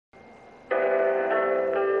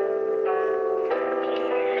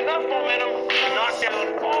knock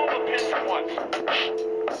down all the pins at once.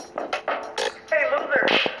 Hey, loser.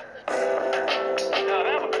 Now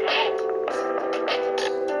that was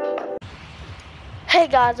cool. Hey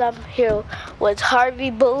guys, I'm here with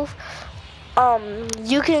Harvey Boof.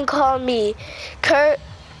 You can call me Kurt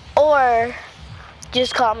or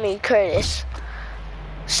just call me Curtis.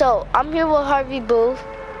 So I'm here with Harvey Boof.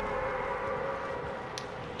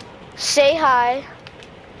 Say hi.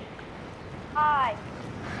 Hi.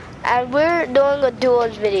 And we're doing a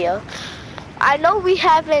duos video. I know we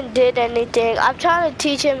haven't did anything. I'm trying to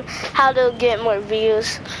teach him how to get more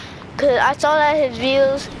views. Cause I saw that his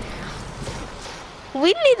views,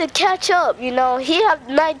 we need to catch up, you know. He have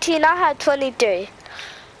 19, I have 23.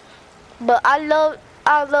 But I love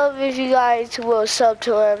if you guys will sub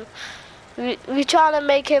to him. We trying to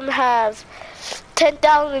make him have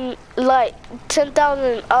 10,000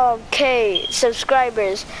 K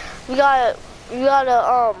subscribers. We gotta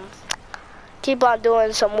keep on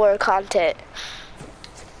doing some more content.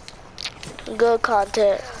 Good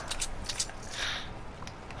content.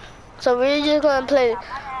 So we're just gonna play.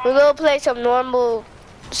 We're gonna play some normal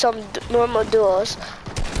duos.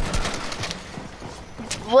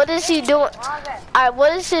 What is he doing? Alright,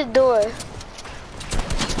 what is he doing?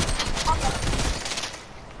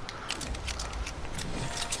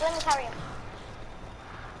 Let me carry him.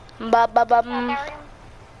 Carry him?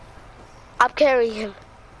 I'm carrying him.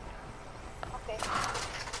 Okay.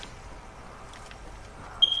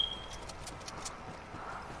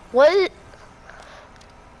 What?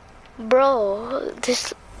 Bro,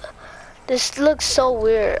 this looks so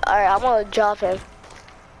weird. Alright, I'm gonna drop him.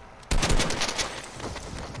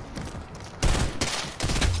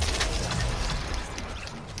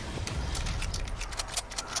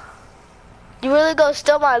 You really gonna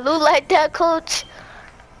steal my loot like that, coach?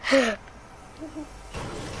 Hey.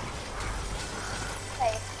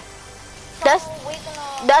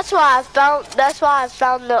 That's why I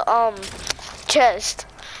found the chest.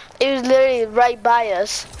 It was literally right by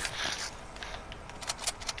us.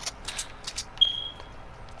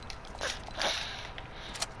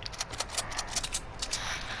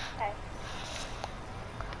 Okay.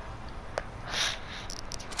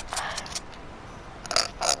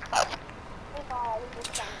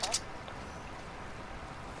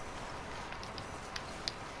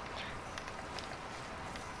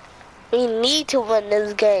 We need to win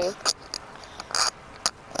this game.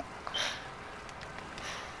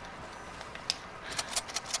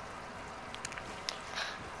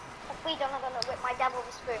 If we don't, I'm gonna whip my dad with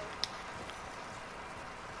a spoon.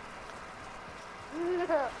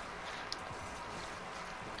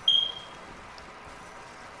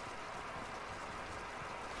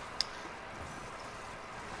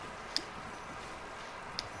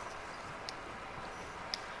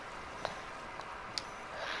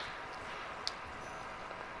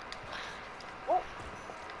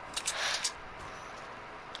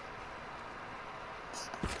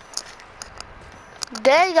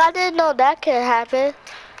 Dang, I didn't know that could happen.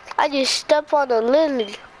 I just stepped on a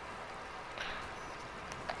lily.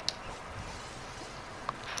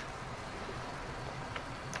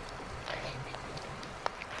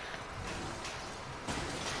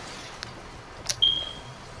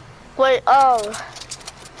 Wait,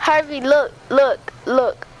 Harvey, look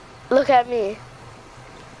at me.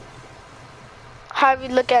 Harvey,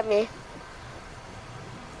 look at me.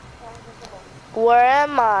 Where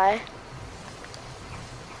am I?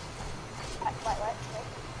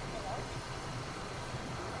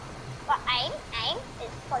 But aim,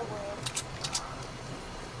 it's so weird.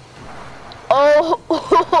 Oh,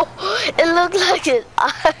 it looks like his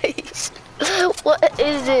eyes. What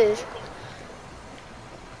is this?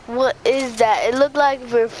 What is that? It looked like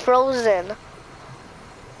we're frozen.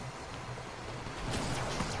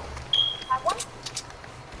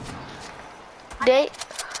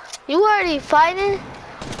 You already fighting?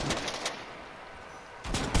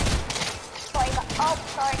 Sorry, but, oh,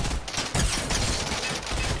 sorry.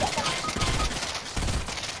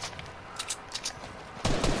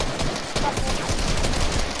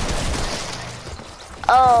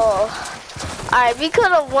 Oh, alright, we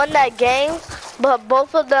could have won that game, but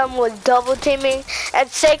both of them was double teaming. And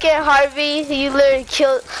second, Harvey, you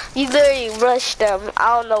literally rushed them.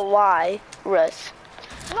 I don't know why, rush.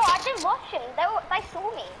 No, I didn't rush him. They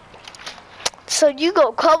saw me. So you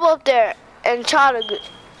go come up there and try to,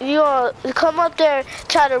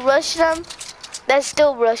 try to rush them. That's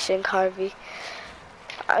still rushing, Harvey.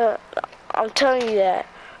 I'm telling you that.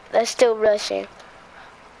 That's still rushing.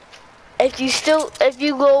 If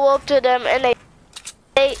you go up to them and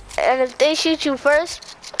if they shoot you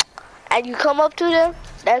first and you come up to them,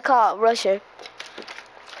 that's called rushing.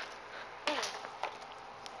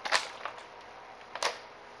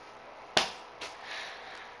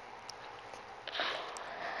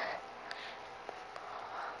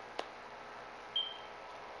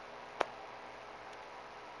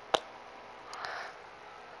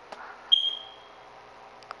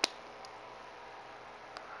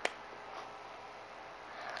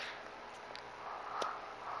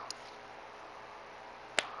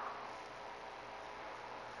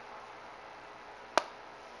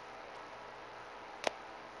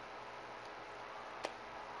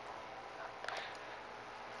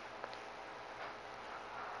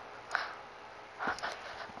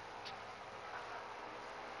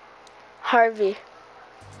 Harvey.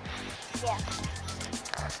 Yeah.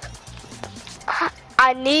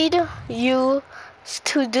 I need you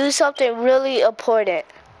to do something really important.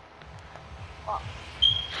 What?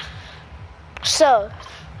 So,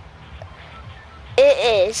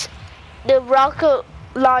 it is the rocket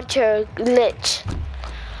launcher glitch.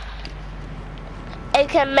 It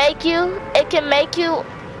can make you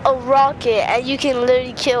a rocket and you can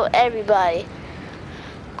literally kill everybody.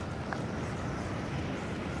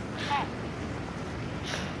 Hey.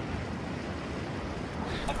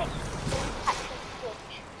 I think actually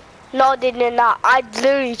switch. No, they did not. I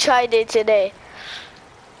literally tried it today.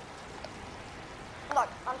 Look,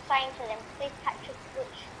 I'm saying to them, please catch a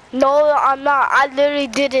switch. No, I'm not. I literally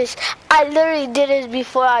did this. I literally did this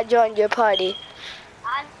before I joined your party.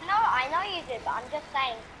 I know you did, but I'm just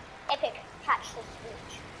saying, Epic, catch the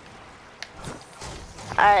switch.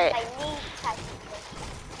 Alright. They need to catch the switch.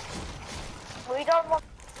 We don't want.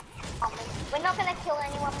 We're not gonna kill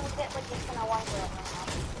anyone with it. We're just gonna one kill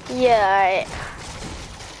them. Yeah, alright.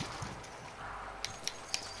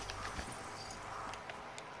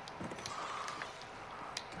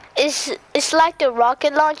 It's like the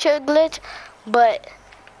rocket launcher glitch, but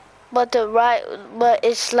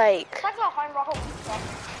it's like. It's like a home rocket launcher.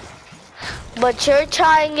 But you're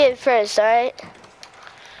trying it first, alright?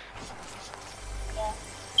 Yeah.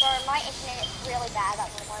 So my internet is really bad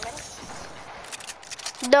at the moment.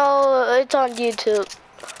 No, it's on YouTube.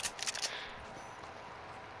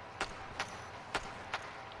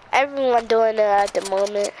 Everyone doing it at the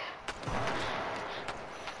moment.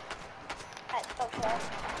 That's okay.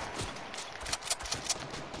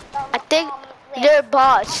 I think Yeah. they're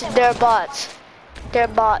bots. They're bots. They're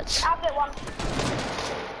bots. I'll get one.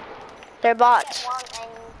 They're bots. Get one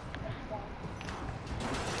and this one.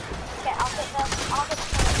 Okay, I'll get the.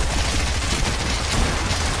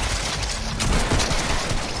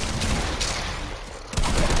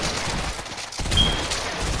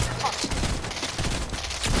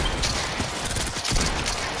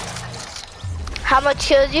 How much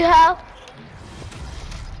kills you have?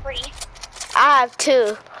 3. I have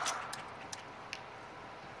 2.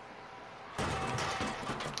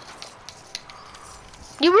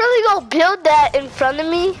 You really gonna build that in front of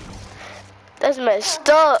me? That's messed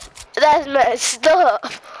up. That's messed up.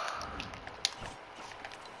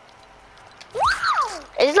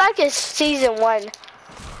 It's like it's season 1.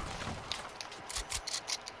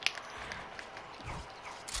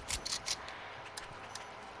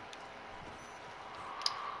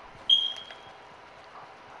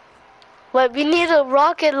 But we need a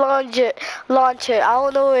rocket launcher. I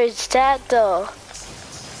don't know where it's at though.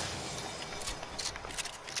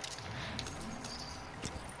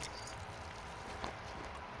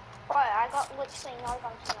 Bro, I got literally no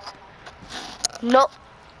guns in my mouth. No,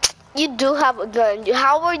 you do have a gun.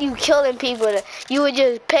 How are you killing people? You were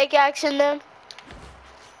just pickaxing them?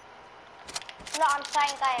 No, I'm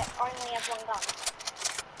saying I only have 1 gun.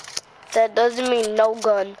 That doesn't mean no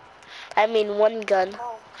gun. I mean 1 gun.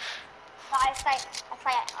 Oh. No, I'm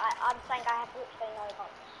saying I have literally no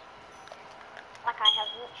guns. Like I have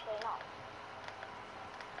literally none.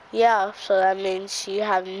 Yeah, so that means you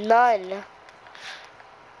have none. No,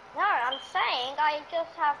 I'm saying I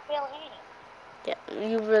just have barely any. Yeah,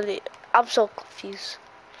 you really, I'm so confused.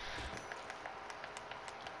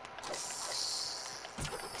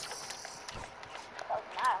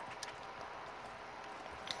 Doesn't matter.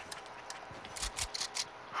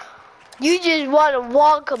 You just want to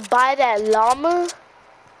walk by that llama?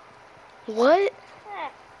 What?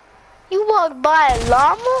 You walk by a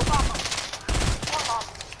llama? Llama. What llama?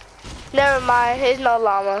 Never mind, it's no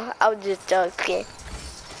llama. I was just joking.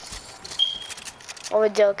 I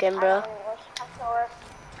was joking, bro. I know it was. I saw it.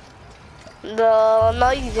 No,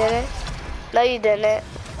 you didn't. No, you didn't. Yeah,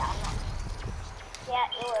 I'm not.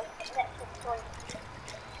 Yeah, it was. That's the story.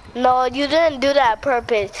 No, you didn't do that on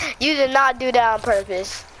purpose. You did not do that on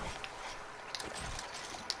purpose.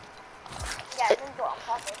 Yeah, I didn't do it on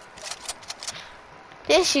purpose.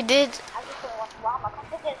 Yes, you did. I just didn't watch llama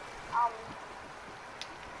because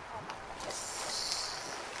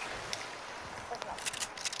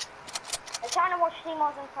we're trying to watch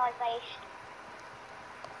Nemo's improvisation.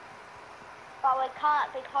 But we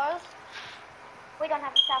can't because we don't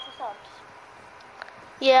have a thousand subs.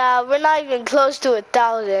 Yeah, we're not even close to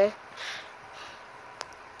 1,000.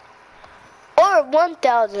 Or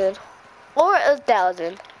 1,000. Or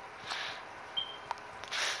 1,000.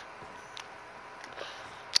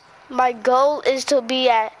 My goal is to be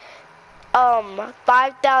at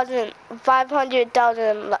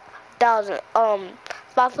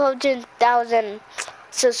 500,000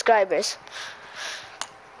 subscribers.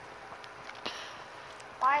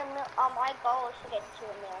 My goal is to get to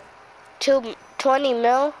a mil. 20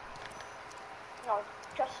 mil? No,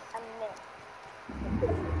 just a mil.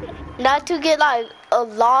 Not to get like a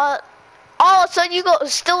lot. Oh, so you go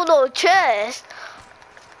still no chest.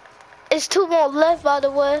 It's 2 more left, by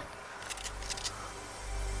the way.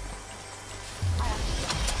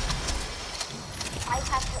 I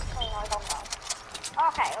have to clean, I don't know.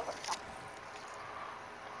 Okay, I'll put some.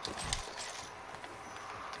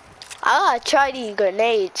 I gotta try these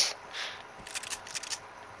grenades.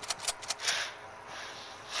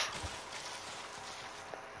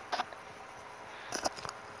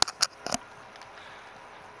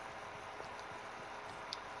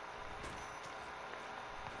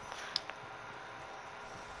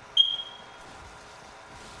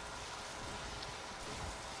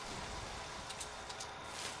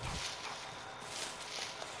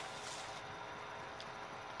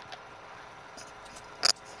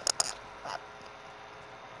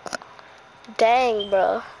 Dang,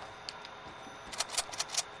 bro.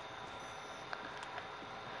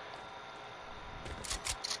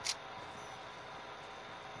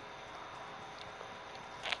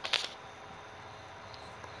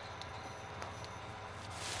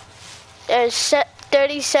 There's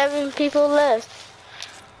 37 people left.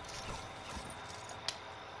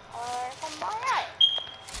 From my right.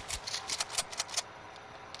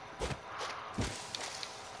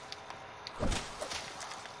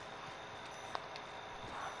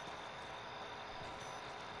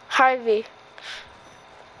 Harvey.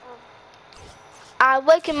 I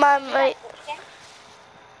waken my mate.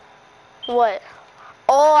 What?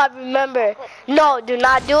 Oh, I remember. No, do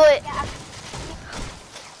not do it.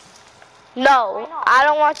 No, I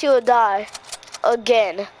don't want you to die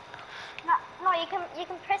again. No, you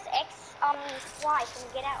can press X twice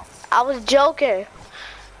and get out. I was joking.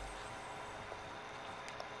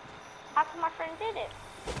 After my friend did it.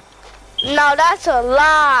 No, that's a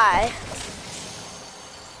lie.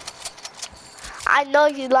 I know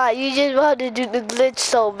you lie. You just want to do the glitch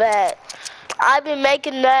so bad. I've been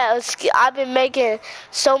making that. I've been making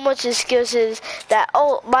so much excuses that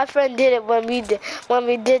my friend did it when we did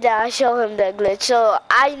that. I showed him that glitch. So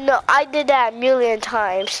I know I did that a million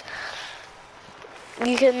times.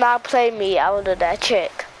 You cannot play me out of that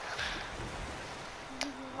trick.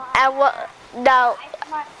 And what now?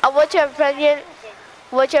 What's your friend name?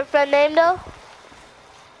 What's your friend name though?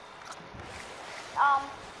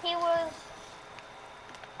 He was.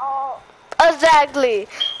 Exactly.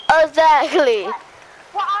 Exactly. Well,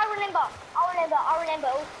 I remember. It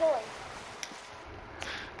was Dylan.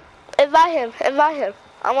 Invite him.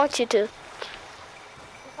 I want you to. He's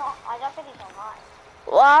not. I don't think he's online.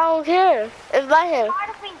 Well, I don't care. Invite him. It might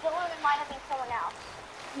have been Dylan. It might have been someone else.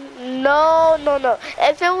 No.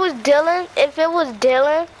 If it was Dylan, I'm telling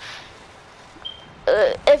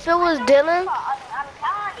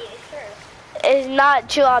you, it's true. it's not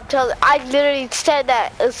true. I'm telling. I literally said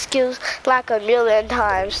that excuse like a million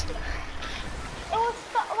times. It was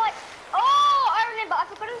like, I remember. I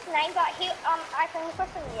forgot his name, but I came across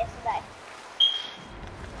him yesterday.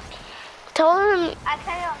 Tell him. I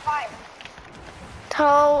came on fire.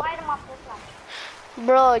 Light him up this one.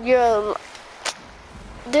 Bro,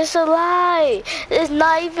 this a lie. It's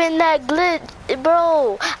not even that glitch,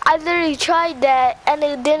 bro. I literally tried that and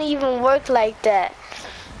it didn't even work like that.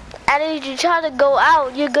 And if you try to go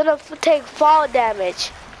out, you're gonna take fall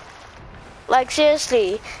damage. Like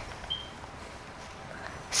seriously.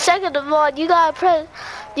 Second of all, you gotta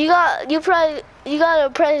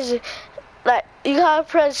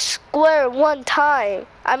press square one time.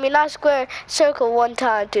 I mean not square, circle one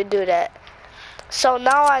time to do that. So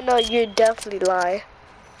now I know you're definitely lying.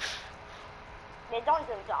 They don't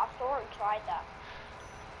do that. I've already tried that.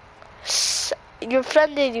 Your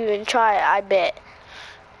friend didn't even try it, I bet.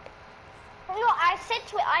 No, I said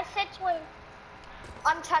to him,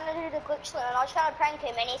 I'm trying to do the glitch and I was trying to prank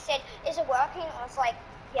him, and he said, "Is it working?" And I was like,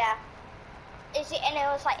 "Yeah." Is it? And it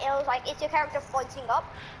was like, "Is your character floating up?"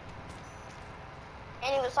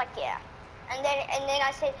 And he was like, "Yeah." And then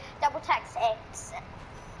I said, "Double text X."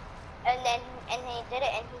 And he did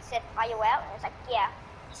it, and he said, "Are you out?" And it's like, "Yeah."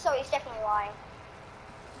 So he's definitely lying.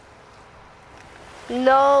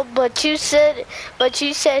 No, but you said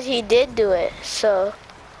he did do it, so.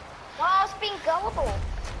 Well, I was being gullible.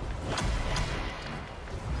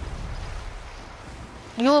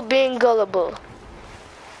 You were being gullible.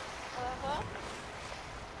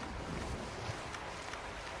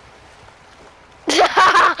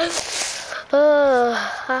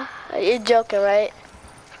 You're joking, right?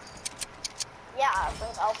 Yeah, I'll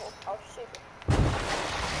shoot it.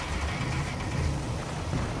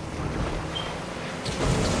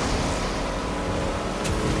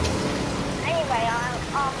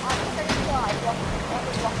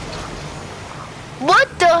 What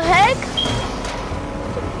the heck?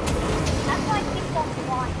 That's why I keep on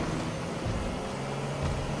flying.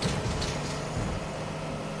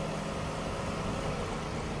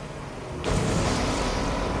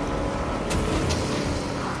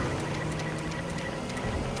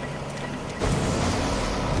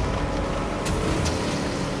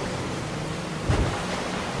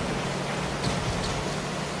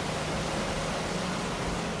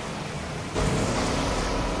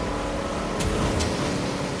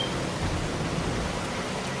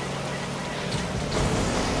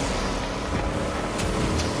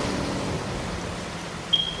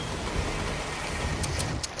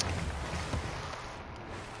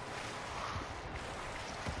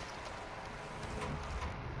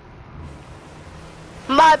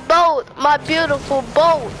 My boat, my beautiful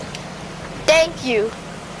boat. Thank you.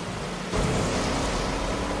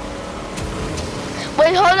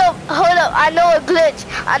 Wait, hold up. I know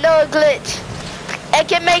a glitch. It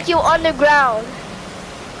can make you underground.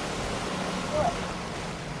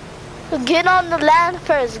 Get on the land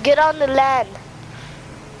first. Get on the land.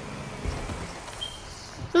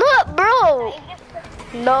 Look, bro.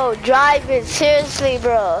 No, drive it. Seriously,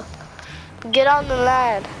 bro. Get on the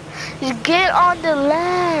land. Get on the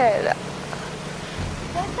land.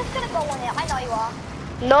 You're just gonna go on it. I know you are.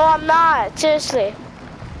 No, I'm not. Seriously.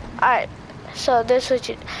 Alright. So this is what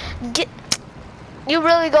you get. You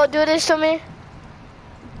really gonna do this to me?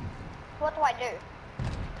 What do I do?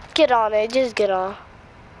 Get on it. Just get on.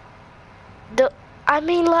 I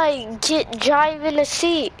mean, like, drive in the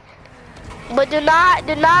seat. But do not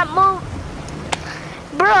move.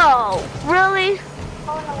 Bro, really?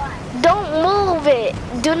 Go on the line. Don't move it.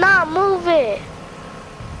 Do not move it.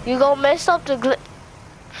 You gonna mess up the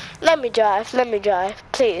Let me drive,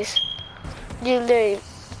 please. You leave.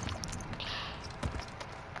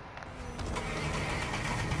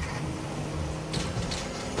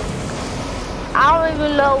 I don't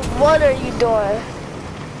even know what are you doing.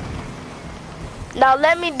 Now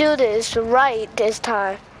let me do this right this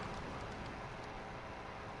time.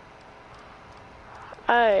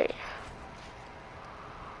 Alright.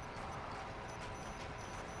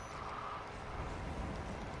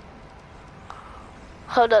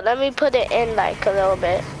 Hold on, let me put it in like a little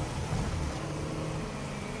bit.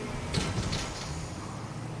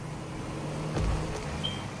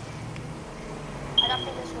 I don't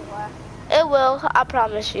think this will work. It will, I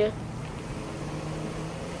promise you.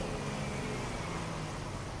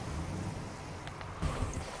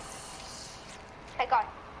 Okay, go.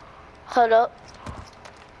 Hold up.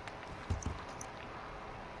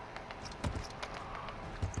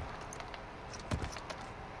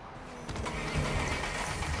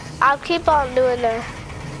 I'll keep on doing that.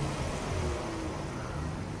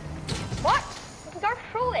 What? We can go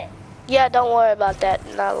through it. Yeah, don't worry about that.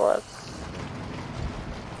 Not work.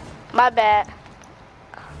 My bad.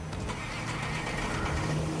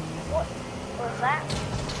 What was that?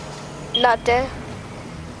 Nothing.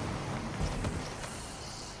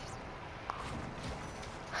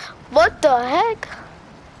 What the heck?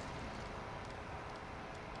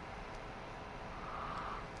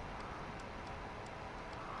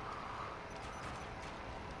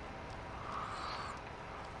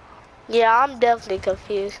 Yeah, I'm definitely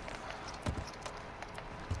confused.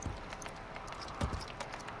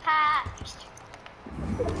 Hatched.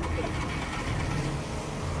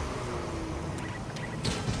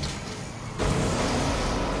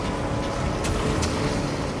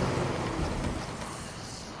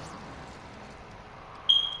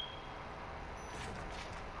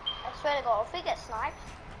 I swear to God, if we get sniped.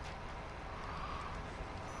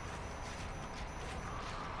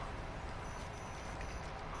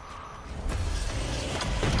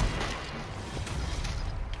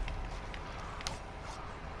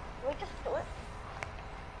 We just do it.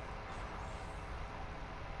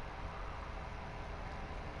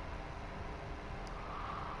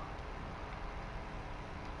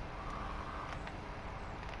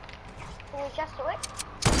 Can we just do it?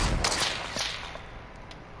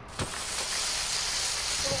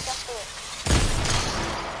 Can we just do it?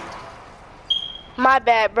 My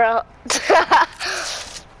bad, bro.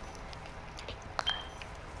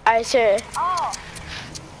 Alright, sure. Oh,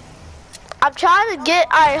 I'm trying to get.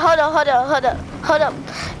 Alright, hold up.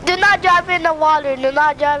 Do not drive in the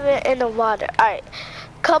water. Alright.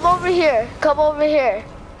 Come over here.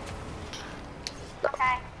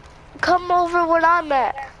 okay. Come over where I'm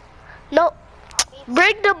at. No.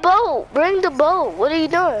 Bring the boat. What are you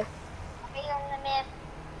doing? Be on the map.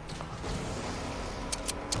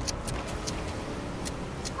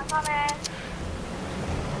 I'm coming.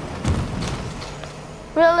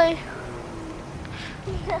 Really?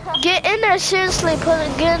 Get in there, seriously.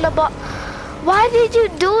 Get in the box. Why did you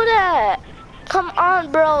do that? Come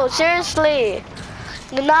on, bro. Seriously.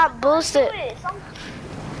 You're not boosting.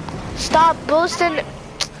 Stop boosting.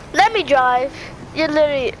 Let me drive. You're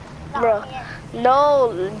literally, bro. No,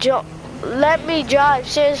 let me drive.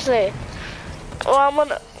 Seriously. Or I'm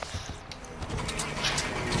gonna.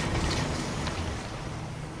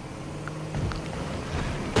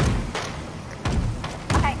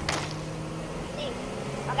 Okay. Steve.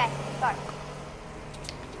 Okay, go.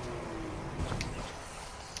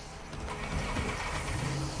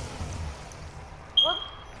 Whoop.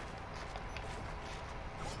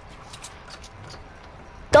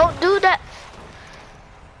 Don't do that.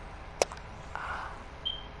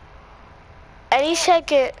 Any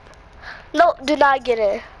second. No, do not get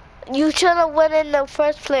in. You should have went in the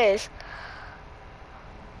first place.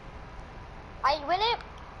 I win it.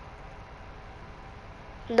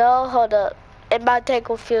 No, hold up. It might take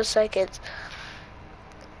a few seconds.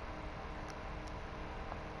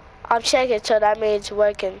 I'm checking, so that means it's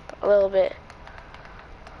working a little bit.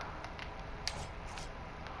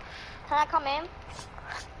 Can I come in?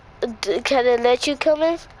 Can it let you come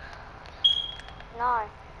in? No.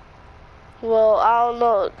 Well, I don't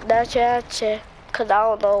know. That's your answer. Cause I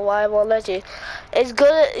don't know why it won't let you. It's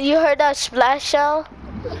good. You heard that splash sound?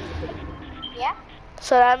 Yeah?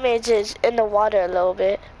 So that means it's in the water a little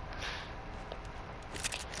bit.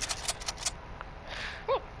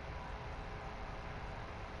 Sick.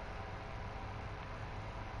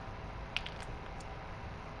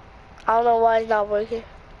 I don't know why it's not working.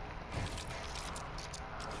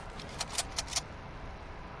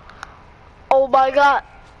 Oh my god.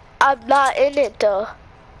 I'm not in it though.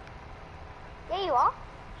 Yeah, you are.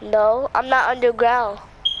 No, I'm not underground.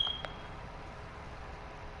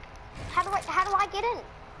 How do I get in?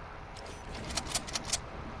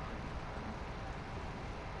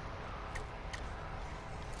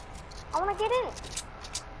 I wanna get in.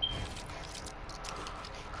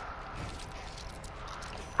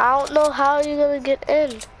 I don't know how you're gonna get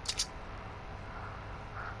in.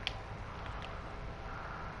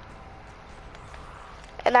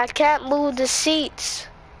 And I can't move the seats.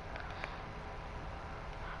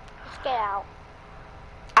 Just get out.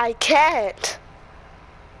 I can't.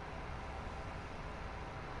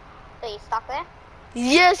 Are you stuck there?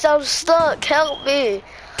 Yes, I'm stuck. Help me.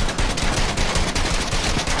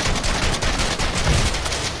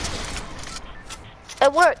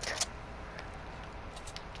 It worked.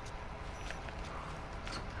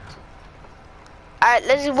 Alright,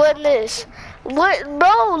 let's win this. What,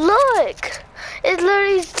 bro, look. It's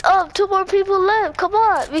literally up. 2 more people left. Come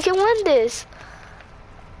on, we can win this.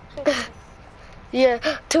 Yeah,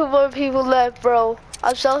 2 more people left, bro.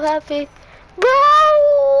 I'm so happy. Bro.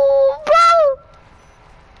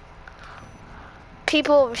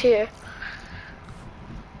 People over here.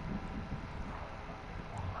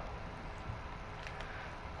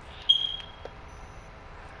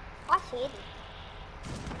 I see it.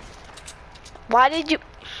 Why did you?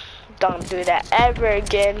 Don't do that ever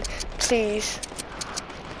again, please.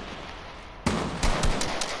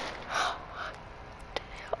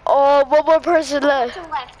 Oh, 1 more person left. Two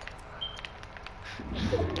left.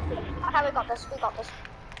 Okay, we got this.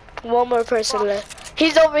 1 more person left.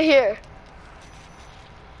 He's over here.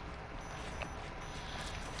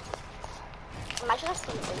 Imagine us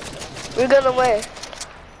sleeping. We're gonna win.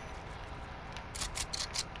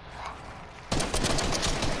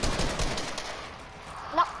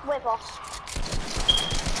 No, we're boss.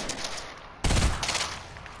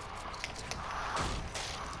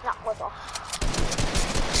 No, we're boss.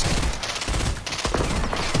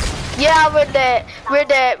 Yeah, we're dead. We're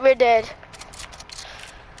dead. We're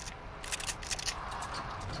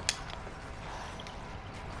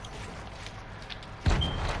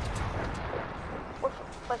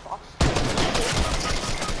boss.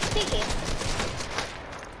 Stevie.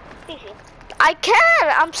 I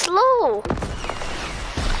can't. I'm slow.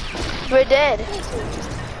 We're dead.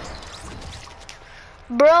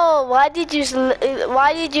 Bro, why did you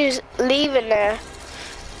leave in there?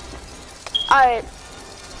 All right.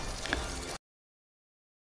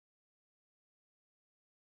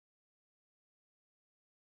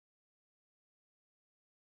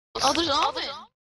 Oh, there's all of it.